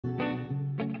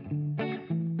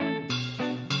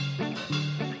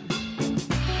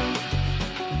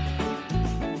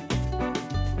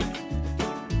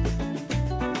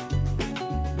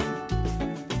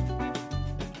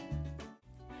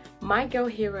My girl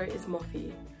hero is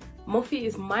Mofi. Mofi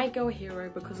is my girl hero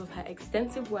because of her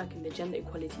extensive work in the gender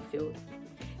equality field.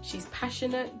 She's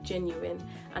passionate, genuine,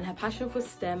 and her passion for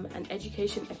STEM and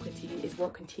education equity is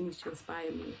what continues to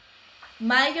inspire me.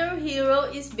 My girl hero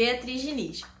is Beatriz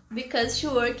Diniz, because she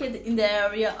worked in the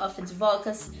area of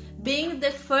advocacy, being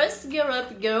the first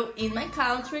girl-up girl in my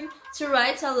country to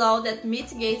write a law that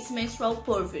mitigates menstrual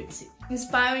poverty,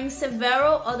 inspiring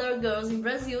several other girls in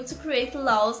Brazil to create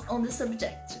laws on the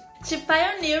subject. She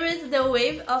pioneered the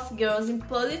wave of girls in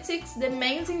politics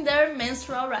demanding their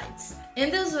menstrual rights.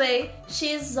 In this way, she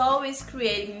is always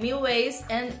creating new ways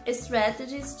and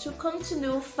strategies to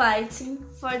continue fighting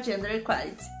for gender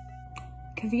equality.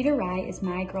 Kavita Rai is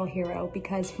my girl hero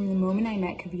because from the moment I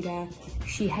met Kavita,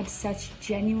 she had such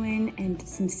genuine and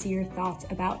sincere thoughts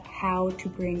about how to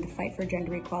bring the fight for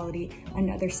gender equality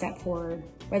another step forward,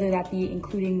 whether that be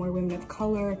including more women of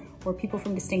color or people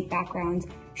from distinct backgrounds.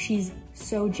 She's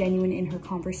so genuine in her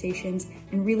conversations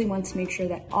and really wants to make sure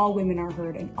that all women are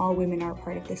heard and all women are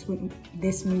part of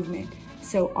this movement.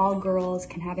 So all girls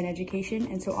can have an education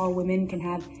and so all women can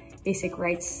have basic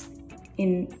rights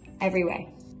in every way.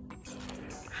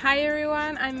 Hi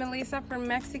everyone, I'm Melissa from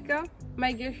Mexico.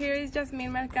 My girl here is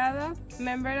Jasmine Mercado,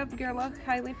 member of Girl of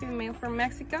Highly Female from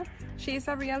Mexico. She is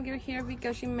a real girl here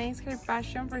because she makes her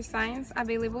passion for science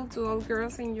available to all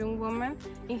girls and young women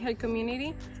in her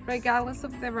community, regardless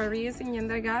of the various and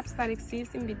gender gaps that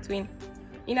exist in between.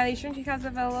 In addition, she has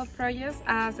developed projects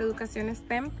as Educación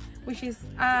STEM, which is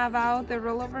about the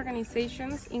role of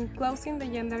organizations in closing the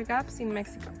gender gaps in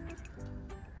Mexico.